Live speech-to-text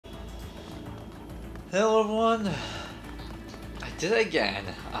Hello everyone, I did it again.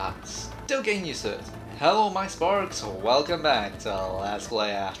 Still getting used to it. Hello my sparks, welcome back to Let's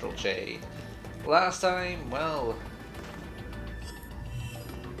Play Astral Chain. Last time, well...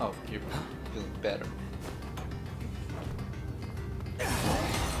 Oh, you're feeling better.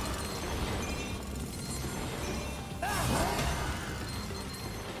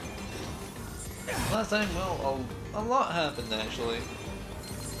 Last time, well, a lot happened actually.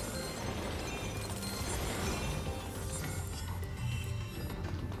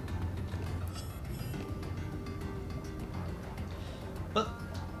 But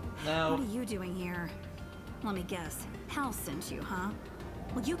now... What are you doing here? Let me guess. Hal sent you, huh?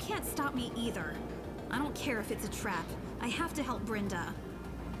 Well, you can't stop me either. I don't care if it's a trap. I have to help Brenda.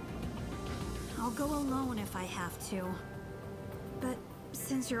 I'll go alone if I have to. But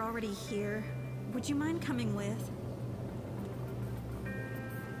since you're already here, would you mind coming with?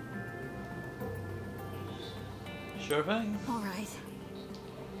 Sure thing. All right.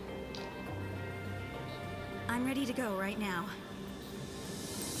 I'm ready to go right now.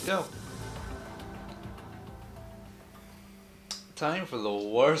 Go. Time for the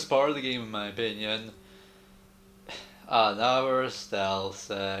worst part of the game in my opinion. Another stealth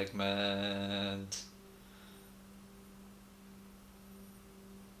segment.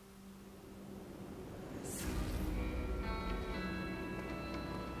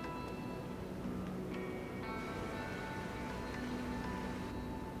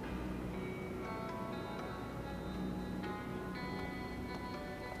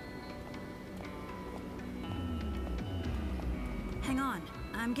 Hang on,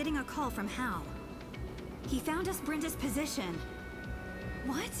 I'm getting a call from Hal. He found us Brenda's position.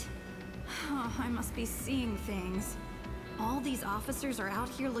 What? Oh, I must be seeing things. All these officers are out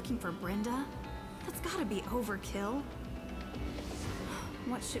here looking for Brenda? That's gotta be overkill.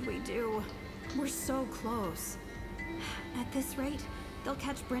 What should we do? We're so close. At this rate, they'll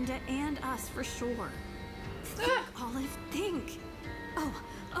catch Brenda and us for sure. Think, Olive, think! Oh,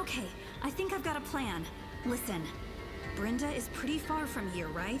 okay, I think I've got a plan. Listen. Brenda is pretty far from here,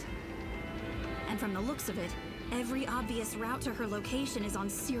 right? And from the looks of it, every obvious route to her location is on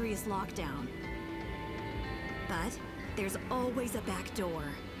serious lockdown. But there's always a back door.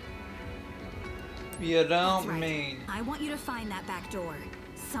 You don't That's right. mean... I want you to find that back door.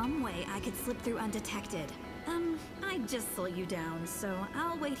 Some way I could slip through undetected. I'd just slow you down, so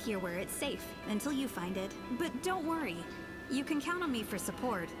I'll wait here where it's safe until you find it. But don't worry, you can count on me for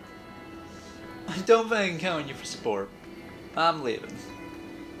support. I don't think I can count on you for support. I'm leaving.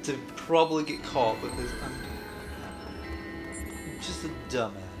 To probably get caught because I'm just a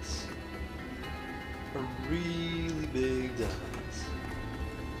dumbass. A really big dumbass.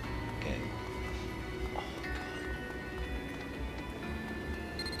 Okay. Oh god.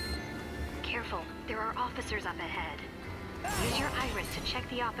 Careful, there are officers up ahead. Use your iris to check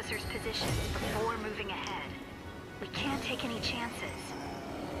the officers' positions before moving ahead. We can't take any chances.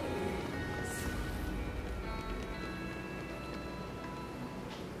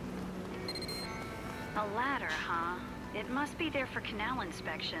 A ladder, huh? It must be there for canal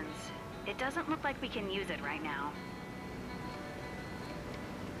inspections. It doesn't look like we can use it right now.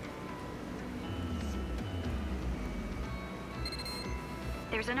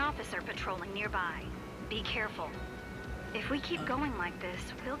 There's an officer patrolling nearby. Be careful. If we keep going like this,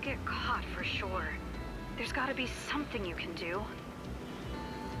 we'll get caught for sure. There's gotta be something you can do.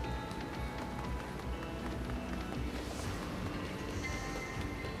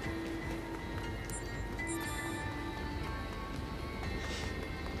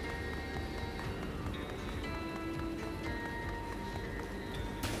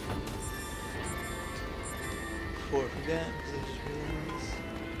 Before I forget, because I just realized.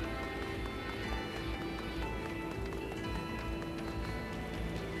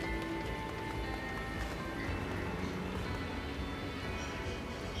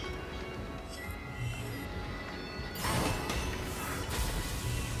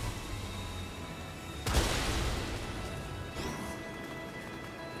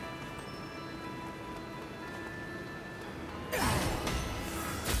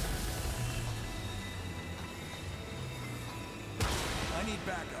 I need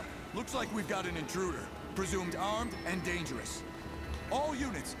backup. Looks like we've got an intruder. Presumed armed and dangerous. All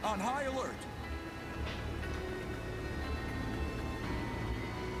units on high alert.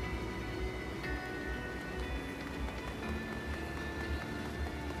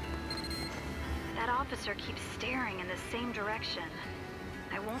 That officer keeps staring in the same direction.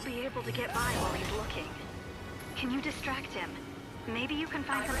 I won't be able to get by while he's looking. Can you distract him? Maybe you can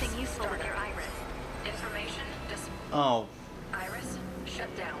find something useful with your iris. Information Oh. Iris,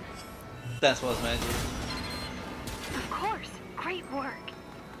 shut down. That's what I was meant to. Of course. Great work.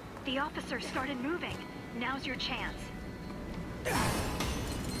 The officer started moving. Now's your chance.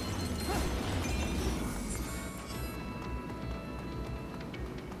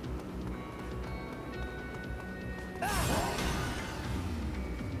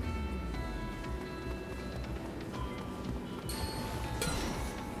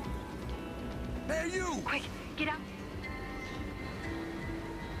 Hey, you! Quick, get out.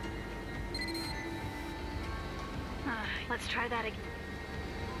 Let's try that again.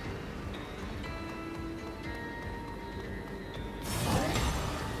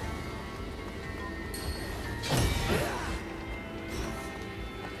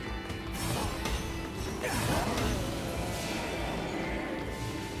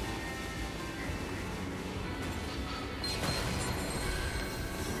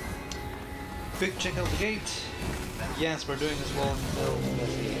 Quick check out the gate. Yes, we're doing this well until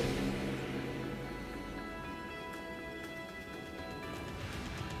the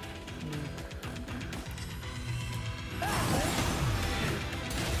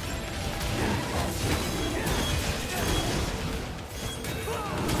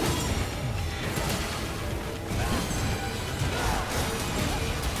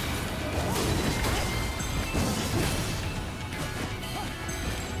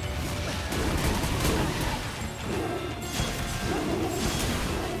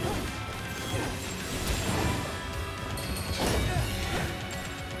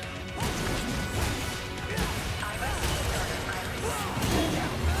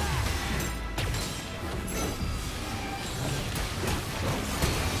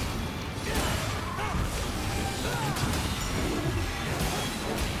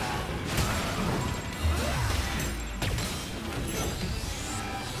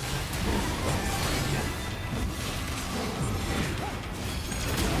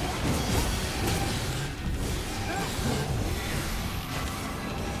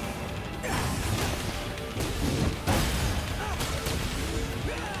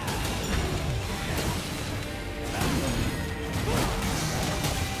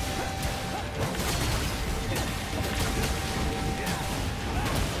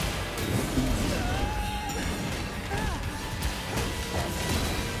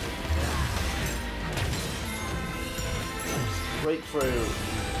breakthrough.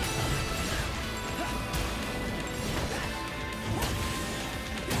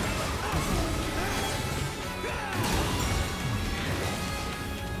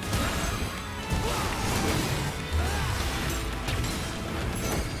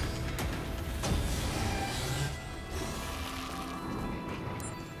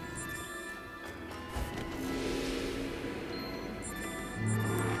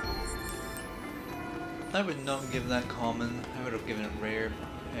 I would not give that common, I would have given it rare.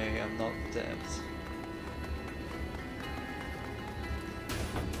 Hey, I'm not depth.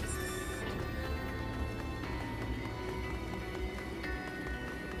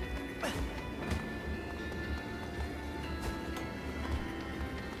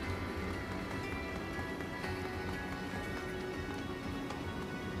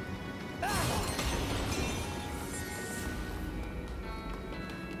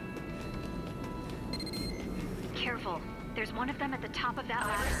 Careful. There's one of them at the top of that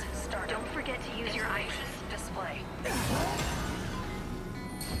ladder. Don't forget to use your iris. Display.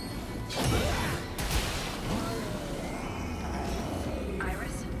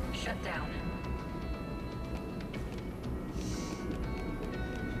 Iris, shut down.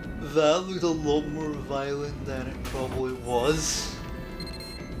 That looked a lot more violent than it probably was.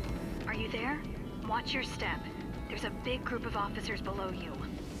 Are you there? Watch your step. There's a big group of officers below you.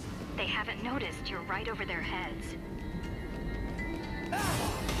 They haven't noticed you're right over their heads.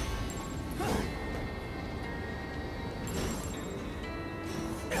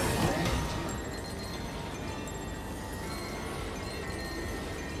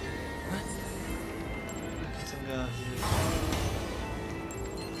 Some guy here.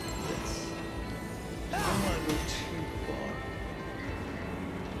 Yes. I don't want to go too far.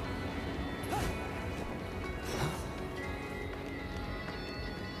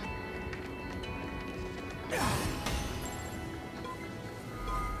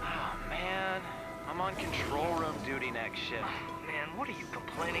 On control room duty next shift. Man, what are you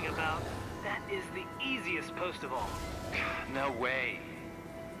complaining about? That is the easiest post of all. No way.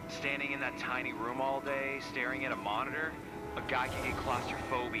 Standing in that tiny room all day, staring at a monitor, a guy can get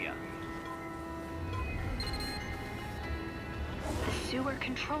claustrophobia. The sewer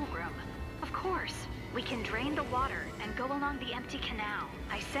control room. Of course. We can drain the water and go along the empty canal.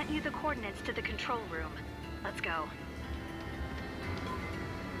 I sent you the coordinates to the control room. Let's go.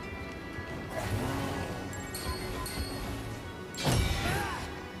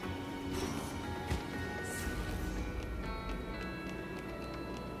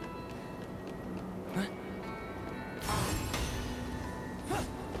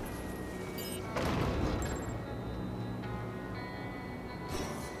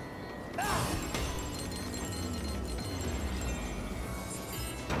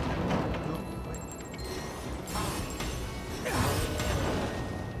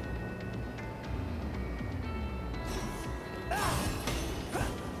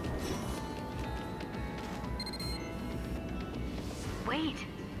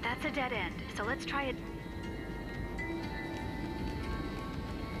 a dead end, so let's try it.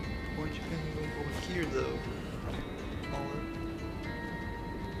 Why'd you bring me over here though?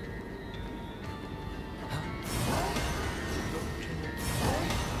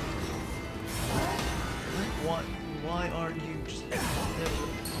 Why aren't you just there?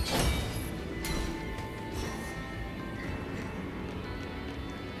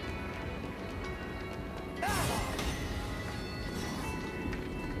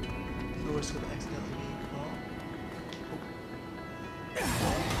 No risk of accidentally being caught.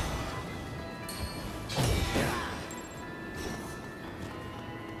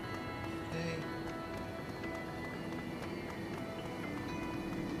 Okay.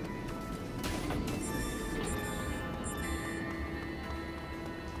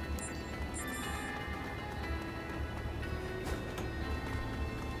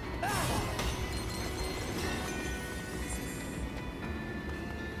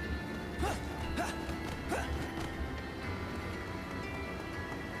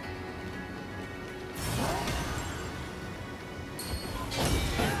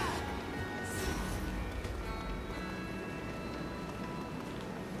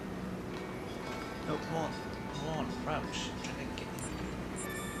 No, come on, crouch. I'm trying to get in.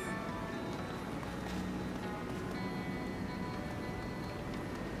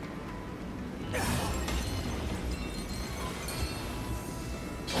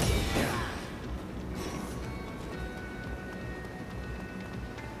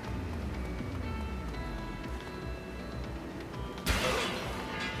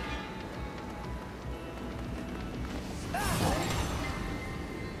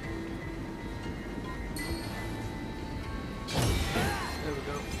 There we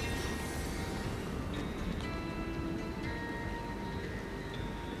go.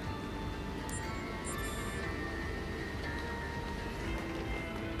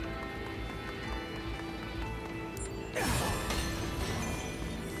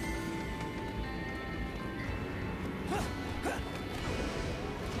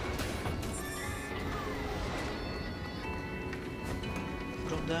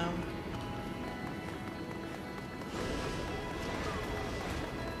 Drop down.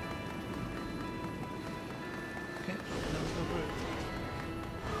 Okay, now let's go through.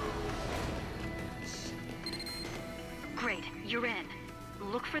 Great, you're in.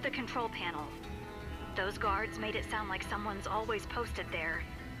 Look for the control panel. Those guards made it sound like someone's always posted there,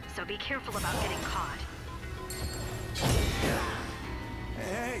 so be careful about getting caught.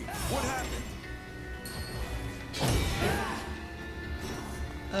 Hey, what happened?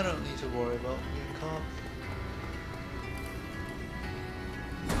 I don't need to worry about being caught.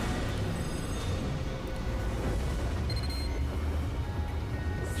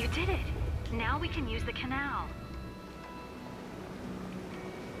 You did it! Now we can use the canal.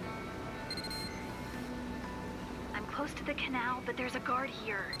 I'm close to the canal, but there's a guard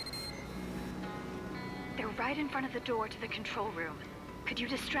here. They're right in front of the door to the control room. Could you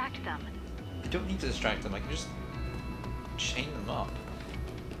distract them? I don't need to distract them, I can just chain them up.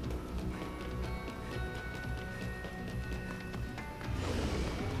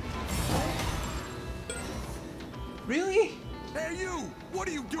 Really? Hey, you! What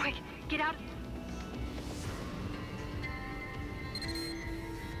are you doing? Quick, get out!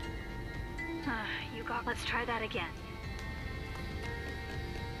 You got. Let's try that again.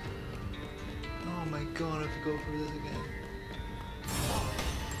 Oh my god, I have to go through this again.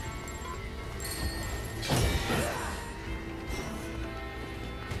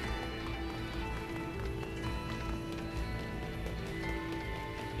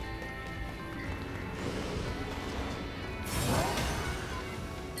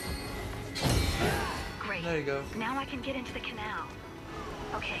 Great. There you go. Now I can get into the canal.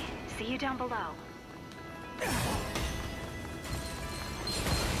 Okay, see you down below.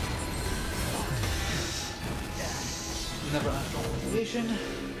 Never Astral motivation.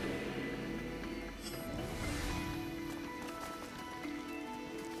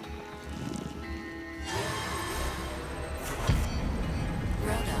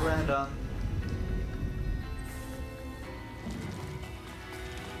 Random.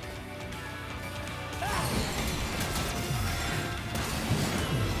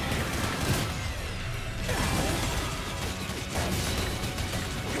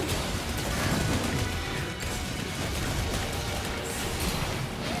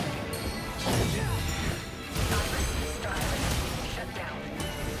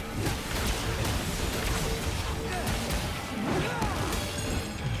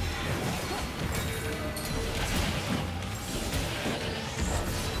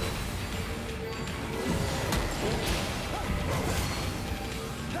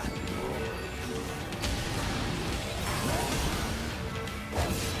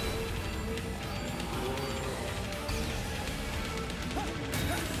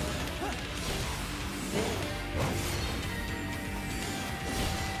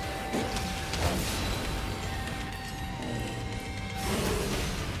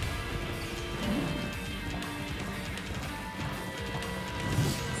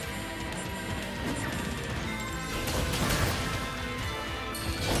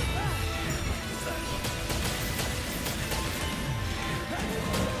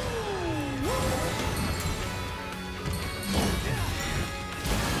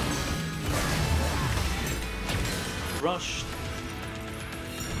 rushed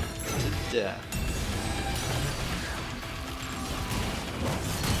to death.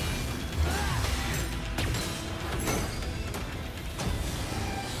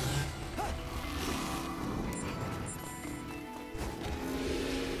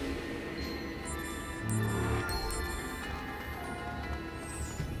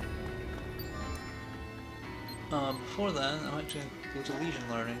 Before then, I might just go to Legion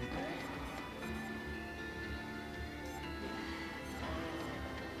Learning.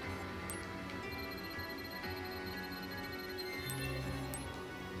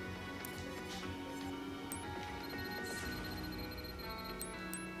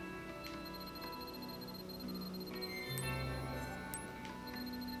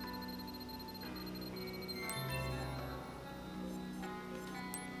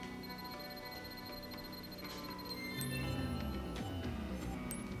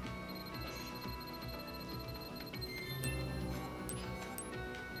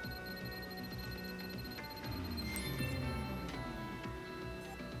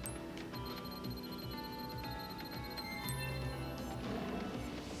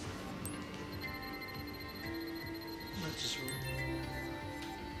 Just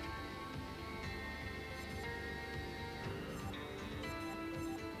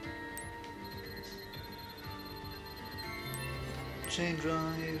chain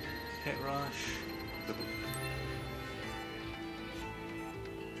drive, hit rush.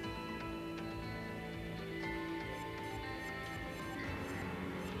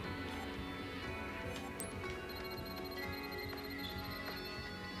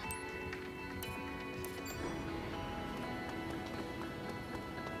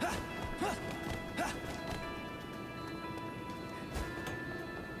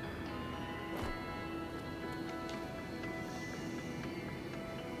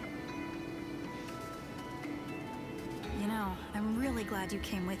 I'm really glad you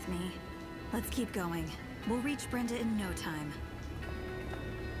came with me. Let's keep going. We'll reach Brenda in no time.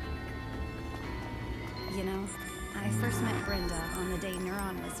 You know, I first met Brenda on the day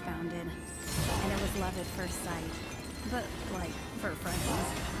Neuron was founded, and it was love at first sight. But, like, for friends.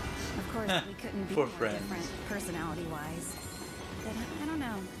 Of course, we couldn't be For more friends. different personality-wise. But I don't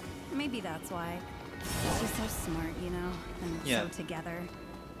know. Maybe that's why. She's so smart, you know, and Yeah. so together.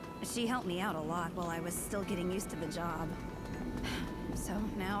 She helped me out a lot while I was still getting used to the job. So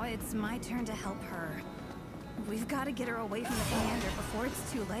now it's my turn to help her. We've got to get her away from the commander before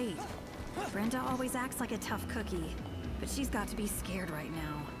it's too late. Brenda always acts like a tough cookie, but she's got to be scared right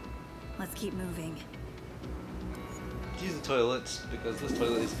now. Let's keep moving. Use the toilets because this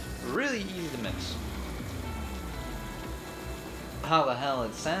toilet is really easy to miss. How the hell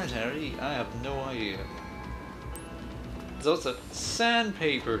it's sanitary, I have no idea. There's also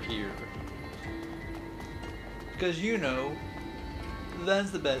sandpaper here. Because you know,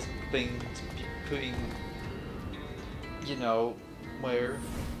 that's the best thing to be putting, you know, where.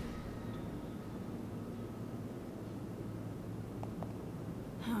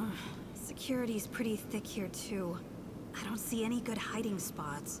 Security's pretty thick here too. I don't see any good hiding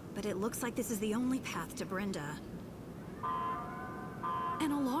spots, but it looks like this is the only path to Brenda.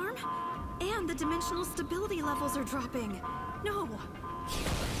 An alarm? And the dimensional stability levels are dropping. No!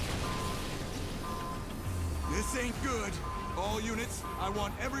 This ain't good. All units, I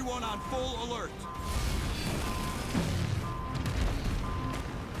want everyone on full alert.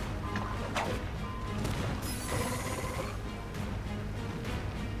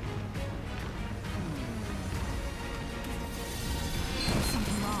 There's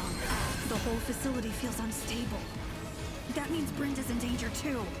something wrong. The whole facility feels unstable. That means Brenda's in danger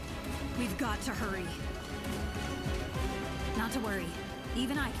too. We've got to hurry. Not to worry.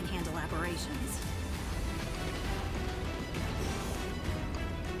 Even I can handle aberrations.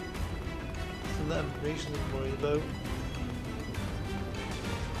 So that aberration I'm worried about.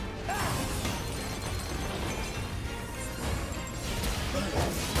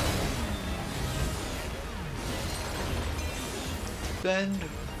 Bend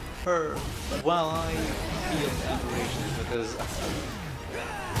her while I feel aberrations because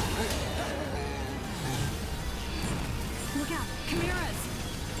Look out! Chimeras!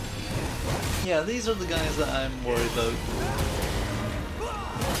 yeah, these are the guys that I'm worried about.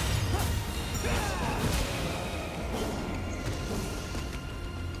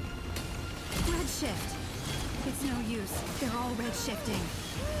 Red shift. It's no use. They're all red shifting.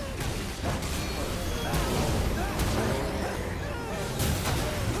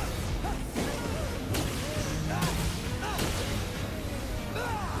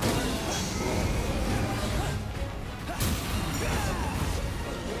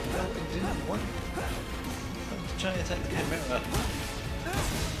 trying to attack the camera.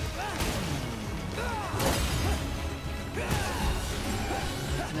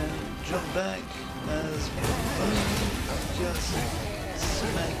 Now jump back as just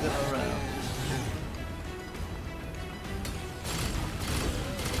smack them around.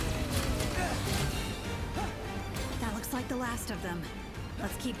 That looks like the last of them.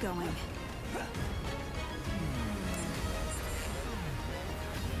 Let's keep going.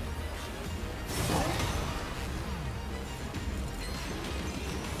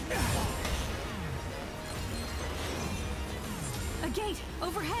 A gate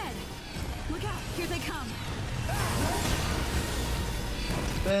overhead. Look out, here they come.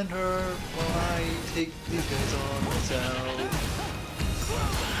 Bend her while I take these guys on myself.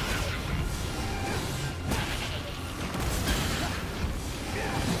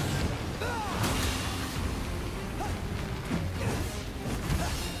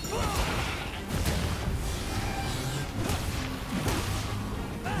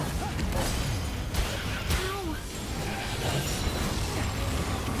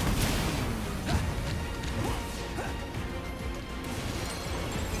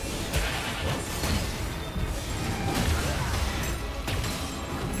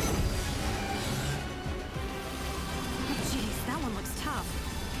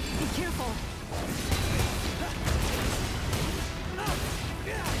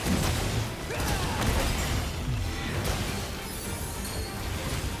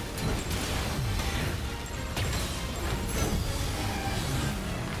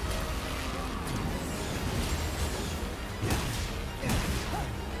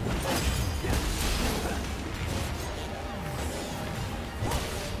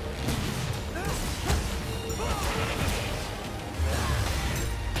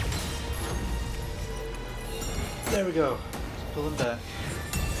 There we go. Just pull him back.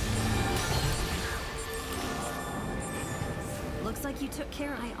 Looks like you took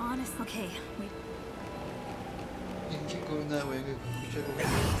care. I honestly. Okay, wait. You can keep going that way. Go check over here.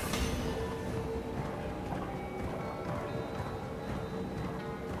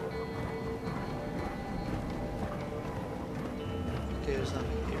 Okay, there's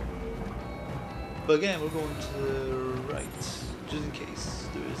nothing here. But again, we're going to the right, just in case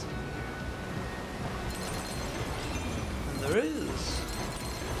there is something here. There is.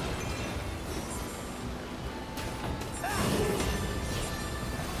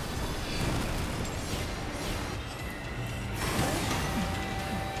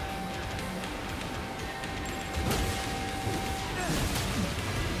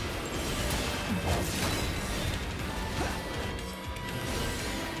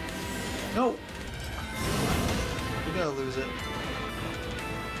 No. We're gonna lose it.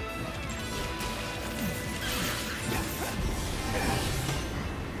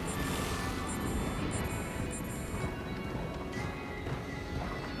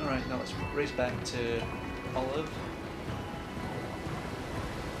 Alright, now let's race back to Olive.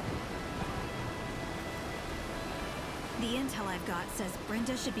 The intel I've got says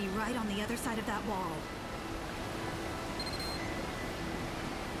Brenda should be right on the other side of that wall.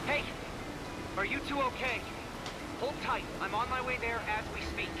 Hey! Are you two okay? Hold tight. I'm on my way there as we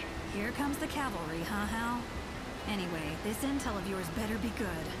speak. Here comes the cavalry, huh, Hal? Anyway, this intel of yours better be good.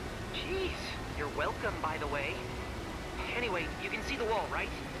 Jeez, you're welcome, by the way. Anyway, you can see the wall, right?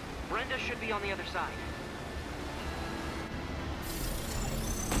 Brenda should be on the other side.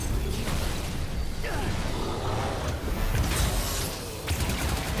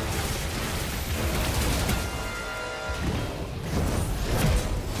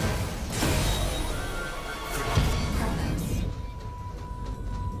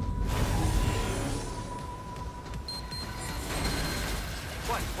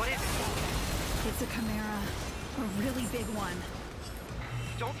 What is it? It's a chimera. A really big one.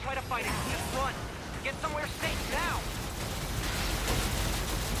 Don't try to fight it. Just run. Get somewhere safe now.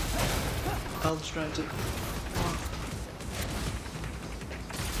 I'll distract it.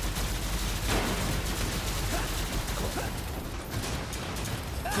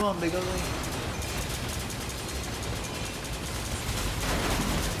 Come on, big ugly.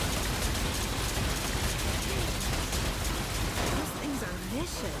 Those things are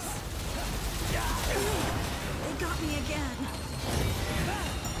vicious. They got me again.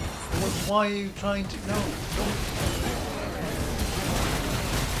 Why are you trying to? No, don't.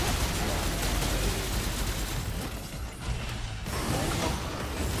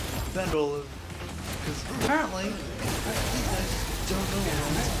 Bend Olive, because apparently these guys don't know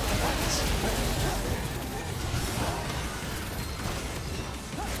what.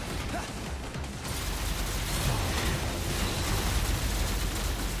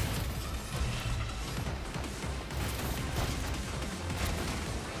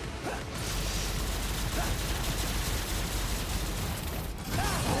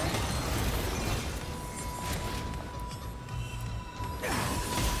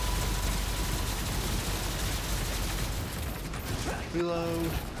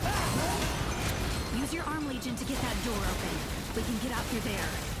 Reload. Use your arm legion to get that door open. We can get out through there.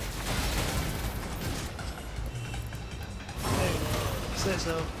 Hey, say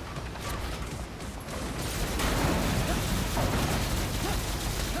so.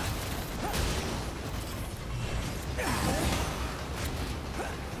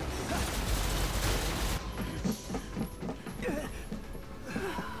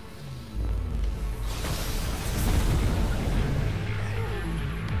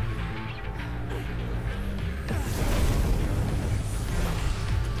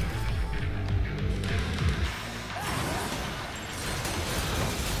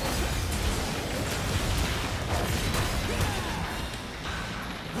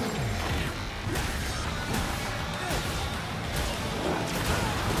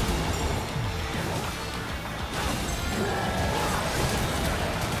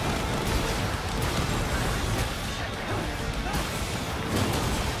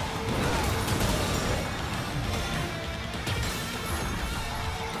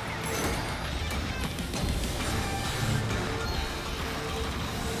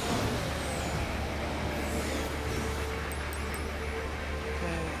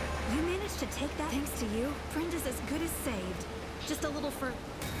 To take that, thanks to you, Brenda's as good as saved. Just a little for...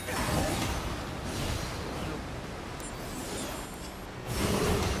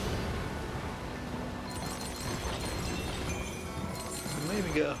 We may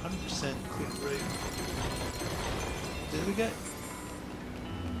even get 100% click rate. Did we get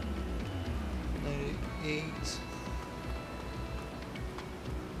 98?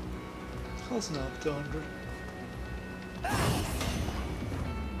 Close enough to 100.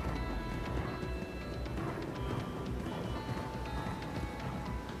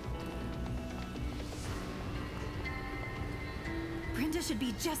 Brenda should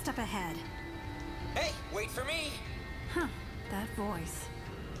be just up ahead. Hey, wait for me! Huh, that voice.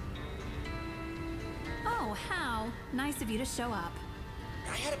 Oh, Hal. Nice of you to show up.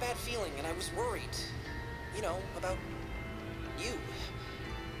 I had a bad feeling and I was worried. You know, about you.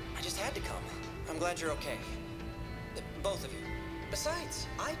 I just had to come. I'm glad you're okay. Both of you. Besides,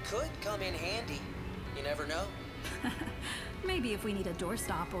 I could come in handy. You never know. Maybe if we need a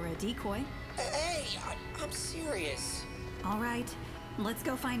doorstop or a decoy. Hey, I'm serious. All right, let's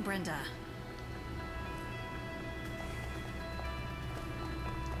go find Brenda.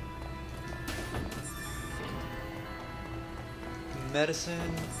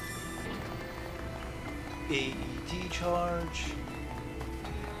 Medicine. AED charge.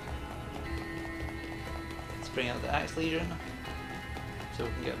 Let's bring out the Axe Legion. So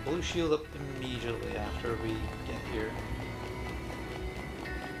we can get blue shield up immediately after we get here.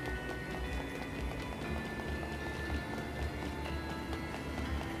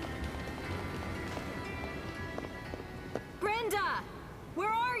 Brenda! Where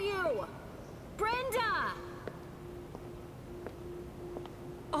are you? Brenda!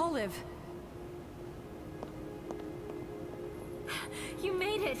 Olive. You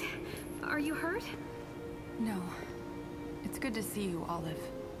made it. Are you hurt? No. It's good to see you, Olive.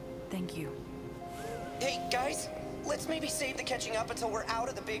 Thank you. Hey, guys, let's maybe save the catching up until we're out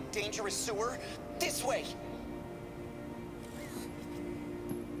of the big, dangerous sewer. This way!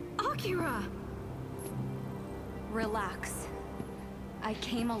 Akira! Relax. I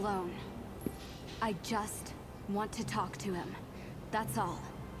came alone. I just want to talk to him. That's all.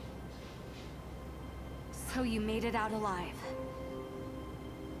 So you made it out alive.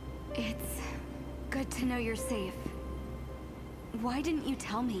 It's good to know you're safe. Why didn't you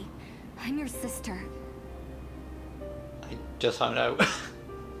tell me? I'm your sister. I just found out.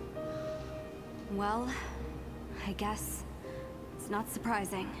 Well, I guess it's not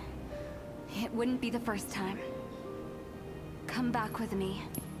surprising. It wouldn't be the first time. Come back with me.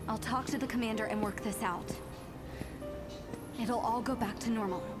 I'll talk to the commander and work this out. It'll all go back to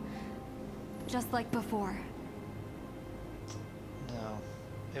normal. Just like before. No,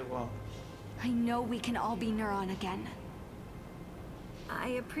 it won't. I know we can all be Neuron again. I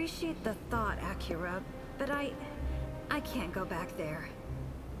appreciate the thought, Akira, but I can't go back there.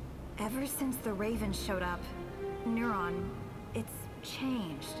 Ever since the Raven showed up, Neuron, it's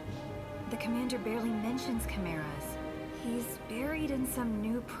changed. The commander barely mentions chimeras. He's buried in some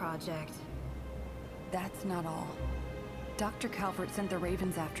new project. That's not all. Dr. Calvert sent the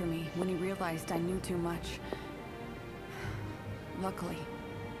Ravens after me when he realized I knew too much. Luckily,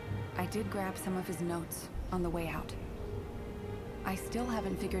 I did grab some of his notes on the way out. I still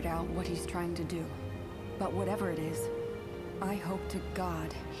haven't figured out what he's trying to do, but whatever it is, I hope to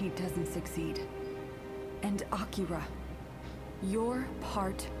God he doesn't succeed. And Akira, you're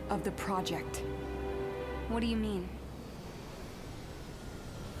part of the project. What do you mean?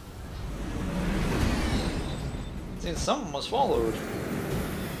 Since someone was followed.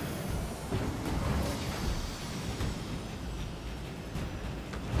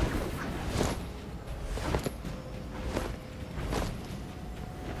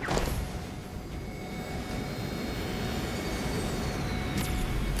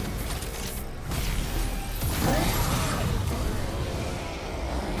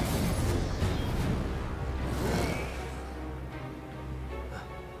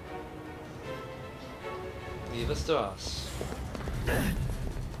 Leave us to us.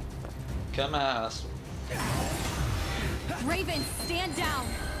 Come at us. Raven, stand down!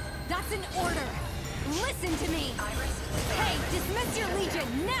 That's an order! Listen to me! Hey, dismiss your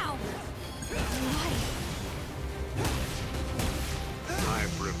legion, now! Why?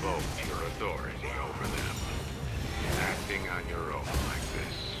 I've revoked your authority over them. Acting on your own like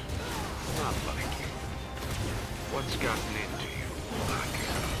this. Not like you. What's gotten into you, Black?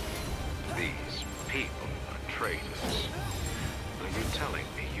 These people are traitors. Are you telling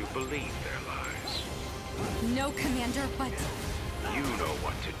me you believe their lies? No, Commander, but... You know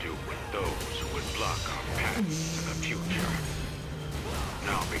what to do with those who would block our path to the future.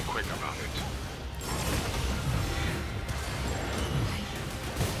 Now be quick about it.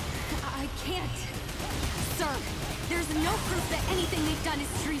 I can't. Sir, there's no proof that anything they've done is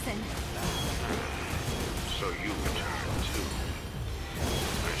treason. So you return too.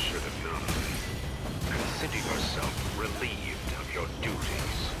 I should have known. Consider yourself relieved of your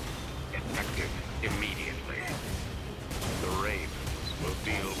duties. Effective immediately. The Ravens will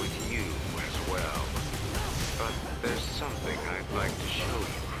deal with you as well. But there's something I'd like to show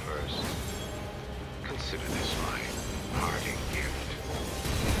you first. Consider this my parting gift.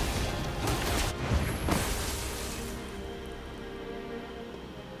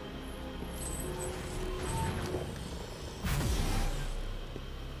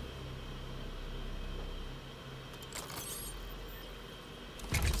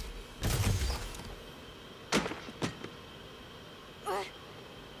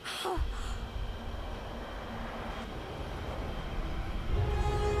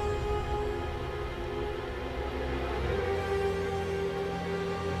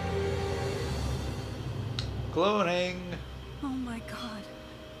 Cloning! Oh my god.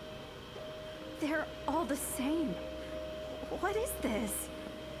 They're all the same. What is this?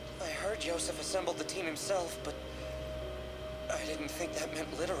 I heard Joseph assembled the team himself, but I didn't think that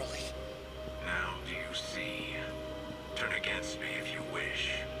meant literally. Now do you see? Turn against me if you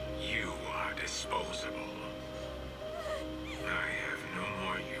wish. You are disposable. I have no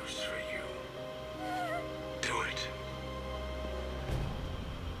more use for you. Do it.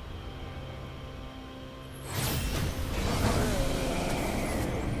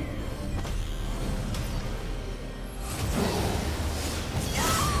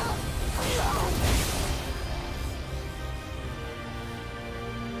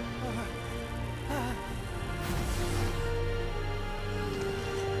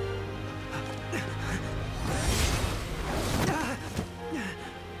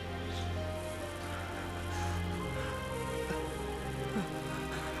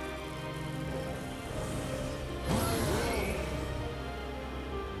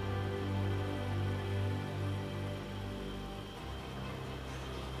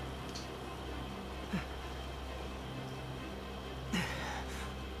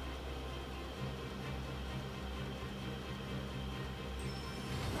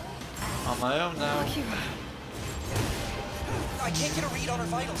 On my own now. I can't get a read on her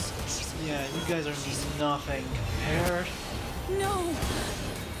vitals. She's... Yeah, you guys are nothing compared No!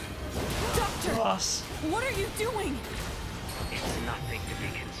 Doctor! to us. What are you doing? It's nothing to be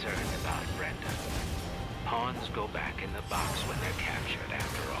concerned about, Brenda. Pawns go back in the box when they're captured,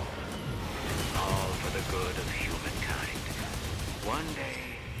 after all. All for the good of humankind. One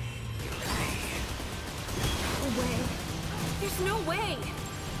day, you'll see. No way. There's no way.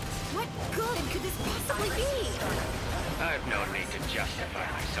 What good could this possibly be? I've no need to justify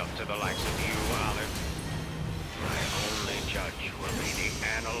myself to the likes of you, Olive. My only judge will be the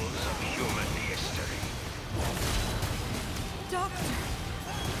annals of human history. Doctor!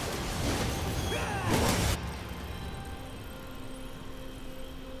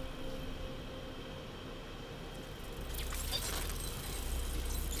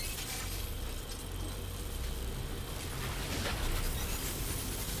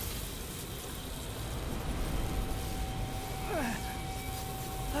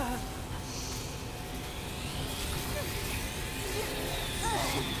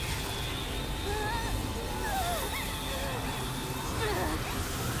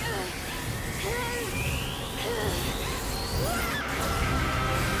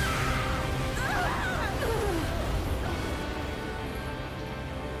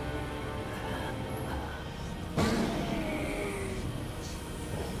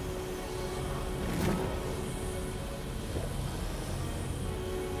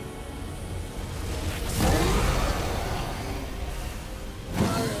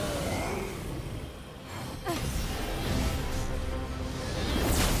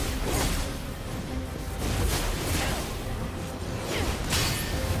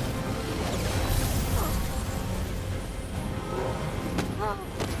 I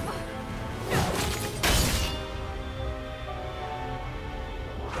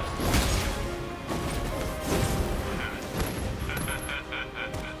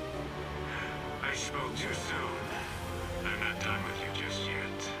spoke too soon. I'm not done with you just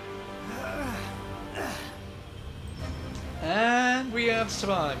yet. And we have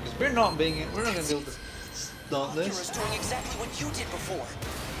survived because we're not going to be able to stop Akira's this. doing exactly what you did before.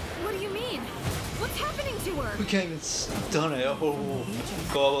 What do you mean? What's happening to her? We can't even stun it. Oh,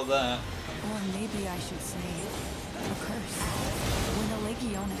 forgot about that. Or maybe I should say, a curse. When a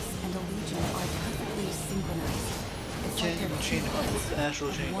Legionis and a Legion are perfectly synchronized, it's like Can't they're even two chain it up with parts. the astral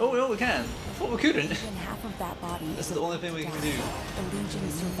chain. Oh no, we can. I thought we couldn't. Even half of that body This is is the only thing we can do. The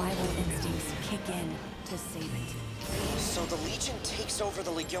Legion's survival instincts kick in to save it. So the Legion takes over the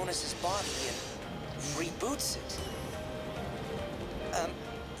Legionis' body and reboots it.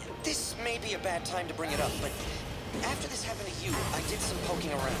 This may be a bad time to bring it up, but after this happened to you, I did some poking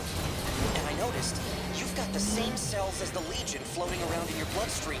around. And I noticed you've got the same cells as the Legion floating around in your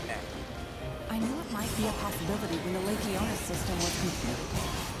bloodstream now. I knew it might be a possibility when the Legionis system was complete,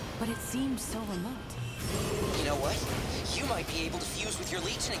 but it seemed so remote. You know what? You might be able to fuse with your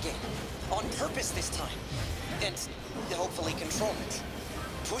Legion again. On purpose this time. And hopefully control it.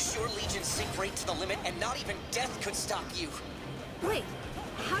 Push your Legion sync rate to the limit and not even death could stop you. Wait,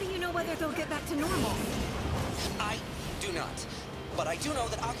 how do you know whether they'll get back to normal? I do not. But I do know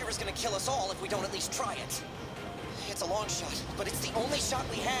that Akira's gonna kill us all if we don't at least try it. It's a long shot, but it's the only shot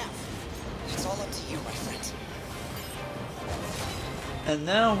we have. It's all up to you, my friend. And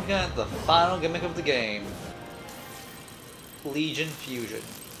now we got the final gimmick of the game. Legion Fusion.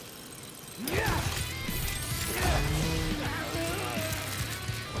 I'm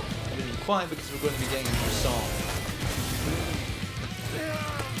gonna be quiet because we're going to be getting a new song.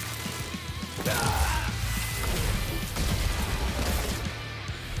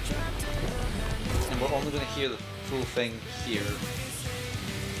 And we're only going to hear the full thing here.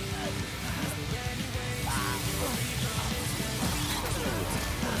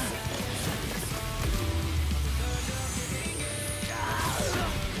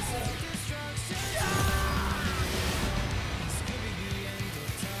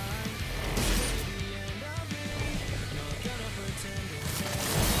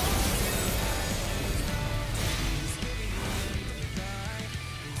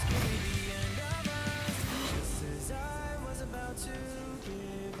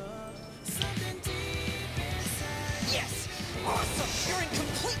 Yes! Awesome! You're in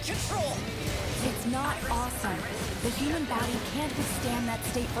complete control! It's not awesome. The human body can't withstand that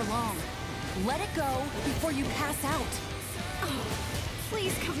state for long. Let it go before you pass out. Oh,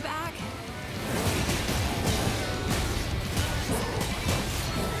 please come back.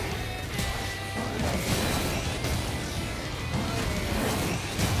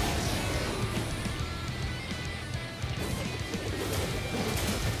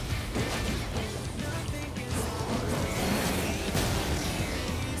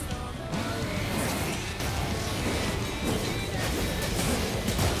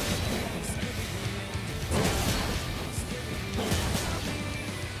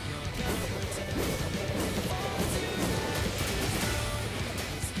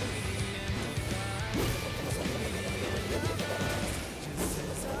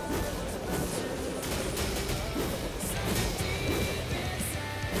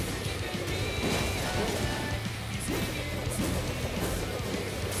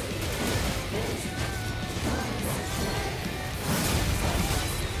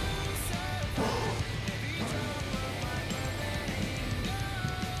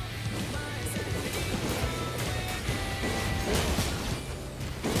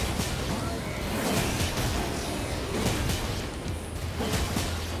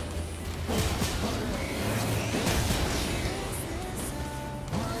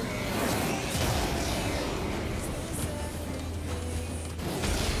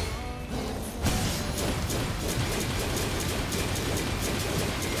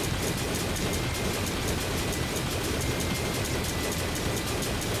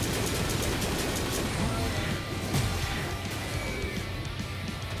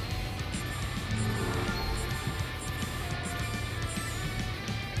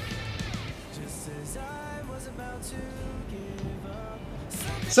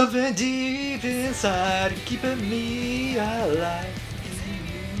 Something deep inside keeping me alive.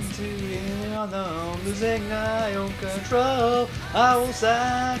 I'm losing my own control. I will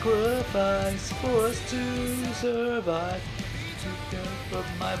sacrifice for us to survive. To go of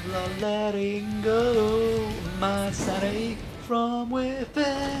my blood letting go my sanity from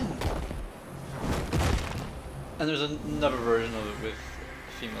within. And there's another version of it with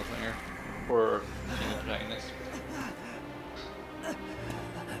female singer or female protagonist.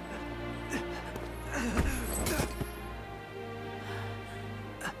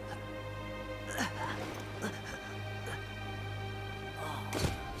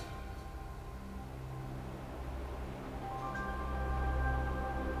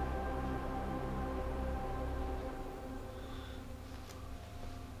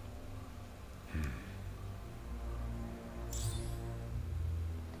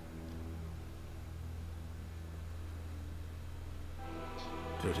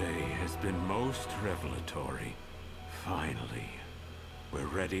 Today has been most revelatory. Finally, we're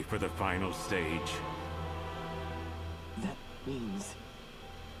ready for the final stage. That means...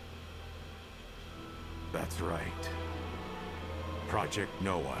 That's right. Project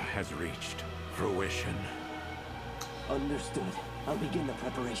Noah has reached fruition. Understood. I'll begin the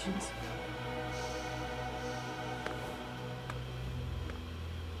preparations.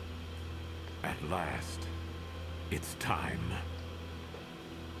 At last, it's time.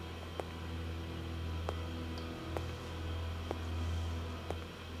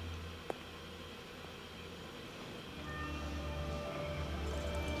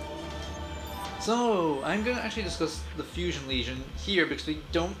 So, I'm going to actually discuss the Fusion Legion here because we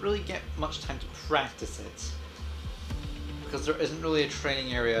don't really get much time to practice it. Because there isn't really a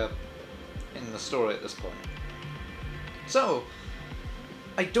training area in the story at this point. So,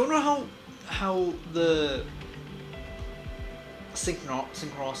 I don't know how the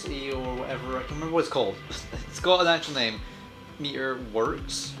synchronicity or whatever, I can't remember what it's called. It's got an actual name. Meter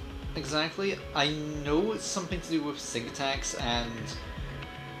works exactly. I know it's something to do with sync attacks and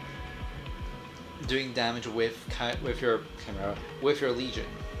doing damage with your camera, with your Legion.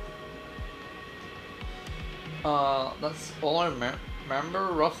 That's all I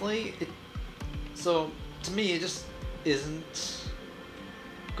remember roughly. So to me, it just isn't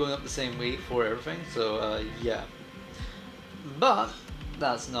going up the same way for everything. So yeah, but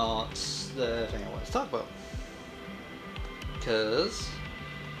that's not the thing I want to talk about, because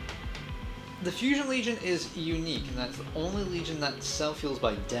the Fusion Legion is unique, and that's the only Legion that self-heals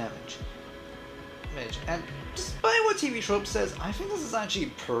by damage. And despite what TV Trope says, I think this is actually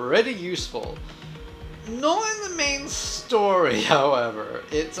pretty useful. Not in the main story, however.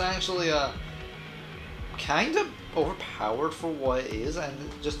 It's actually kind of overpowered for what it is, and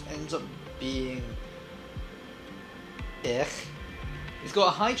it just ends up being It's got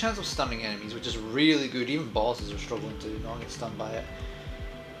a high chance of stunning enemies, which is really good. Even bosses are struggling to not get stunned by it.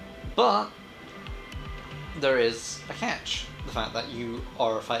 But there is a catch. The fact that you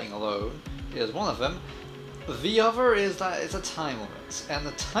are fighting alone is one of them. The other is that it's a time limit, and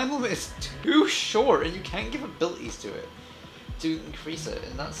the time limit is too short, and you can't give abilities to it to increase it,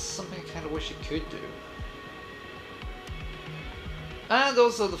 and that's something I kind of wish you could do. And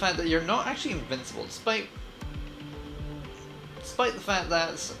also the fact that you're not actually invincible, despite the fact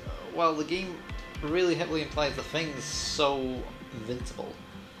that, well, the game really heavily implies the thing's so invincible.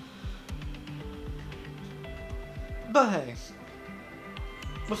 But hey,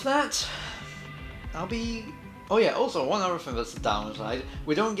 with that, I'll be... Oh yeah, also one other thing that's a downside,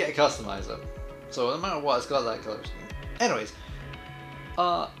 we don't get a customizer. So no matter what, it's got that color scheme. Anyways,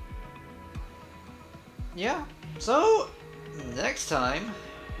 yeah, so next time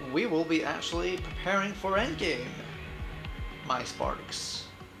we will be actually preparing for Endgame, my Sparks.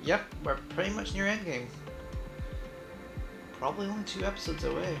 Yep, we're pretty much near Endgame. Probably only 2 episodes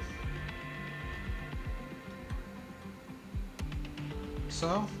away.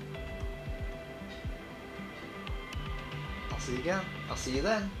 So, I'll see you again. I'll see you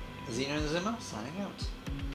then. Xeno and Zima signing out.